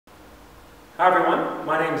Hi everyone,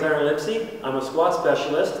 my name is Aaron Lipsey. I'm a squat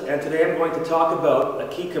specialist, and today I'm going to talk about a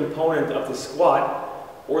key component of the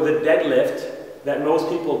squat or the deadlift that most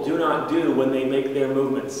people do not do when they make their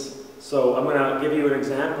movements. So I'm going to give you an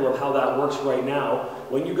example of how that works right now.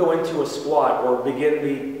 When you go into a squat or begin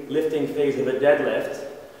the lifting phase of a deadlift,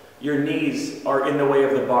 your knees are in the way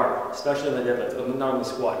of the bar, especially in the deadlift, not in the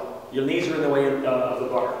squat. Your knees are in the way of the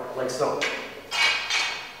bar, like so.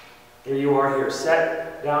 Here you are here,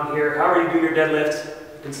 set down here. However you do your deadlift,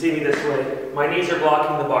 you can see me this way. My knees are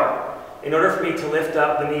blocking the bar. In order for me to lift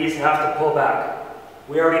up, the knees have to pull back.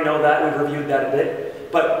 We already know that, we've reviewed that a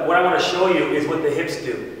bit. But what I want to show you is what the hips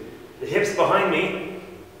do. The hips behind me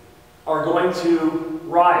are going to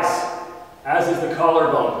rise, as is the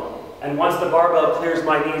collarbone. And once the barbell clears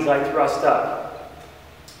my knees, I thrust up.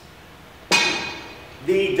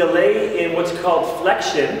 The delay in what's called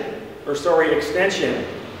flexion, extension,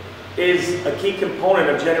 is a key component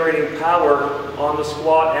of generating power on the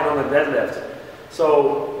squat and on the deadlift.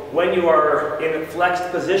 So when you are in a flexed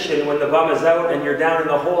position, when the bum is out and you're down in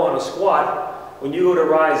the hole on a squat, when you go to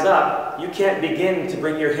rise up, you can't begin to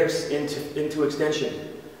bring your hips into extension.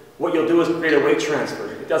 What you'll do is create a weight transfer.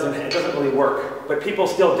 It doesn't really work. But people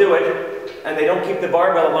still do it, and they don't keep the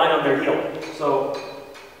barbell aligned on their heel. So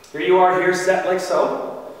here you are here, set like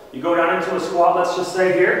so. You go down into a squat, let's just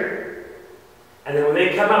say here. And then when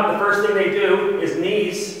they come up, the first thing they do is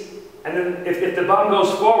knees. And then if the bum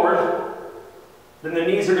goes forward, then the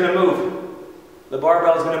knees are going to move. The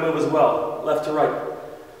barbell is going to move as well, left to right.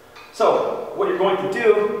 So what you're going to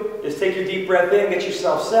do is take your deep breath in, get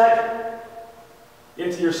yourself set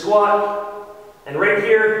into your squat. And right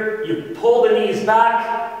here, you pull the knees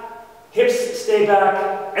back, hips stay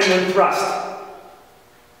back, and then thrust.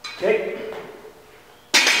 Okay?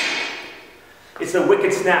 It's a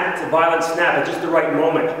wicked snap, it's a violent snap at just the right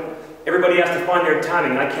moment. Everybody has to find their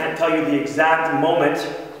timing. I can't tell you the exact moment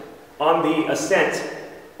on the ascent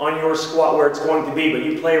on your squat where it's going to be, but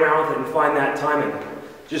you play around with it and find that timing.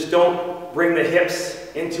 Just don't bring the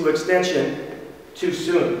hips into extension too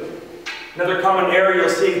soon. Another common area you'll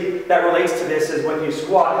see that relates to this is when you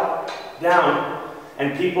squat down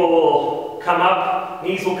and people will come up,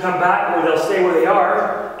 knees will come back, or they'll stay where they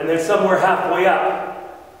are, and then somewhere halfway up,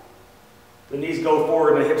 the knees go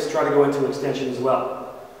forward and the hips try to go into extension as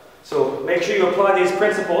well. So make sure you apply these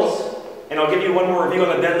principles, and I'll give you one more review on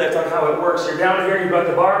the deadlift on how it works. You're down here, you've got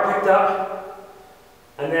the bar picked up,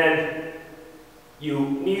 and then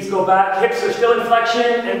knees go back, hips are still in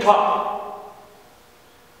flexion, and pop.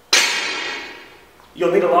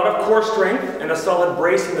 You'll need a lot of core strength and a solid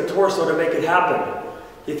brace in the torso to make it happen.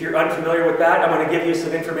 If you're unfamiliar with that, I'm going to give you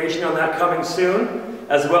some information on that coming soon,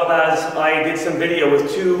 as well as I did some video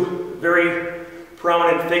with two very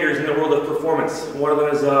prominent figures in the world of performance. One of them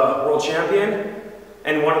is a world champion,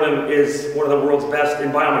 and one of them is one of the world's best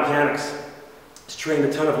in biomechanics. He's trained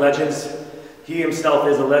a ton of legends. He himself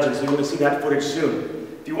is a legend, so you're going to see that footage soon.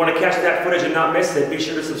 If you want to catch that footage and not miss it, be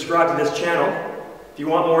sure to subscribe to this channel. If you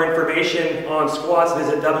want more information on squats,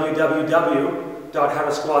 visit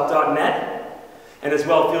www.howtosquat.net, and as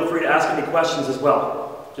well, feel free to ask any questions as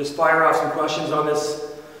well. Just fire off some questions on this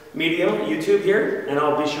medium, YouTube here, and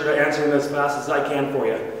I'll be sure to answer them as fast as I can for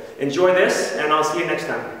you. Enjoy this, and I'll see you next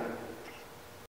time.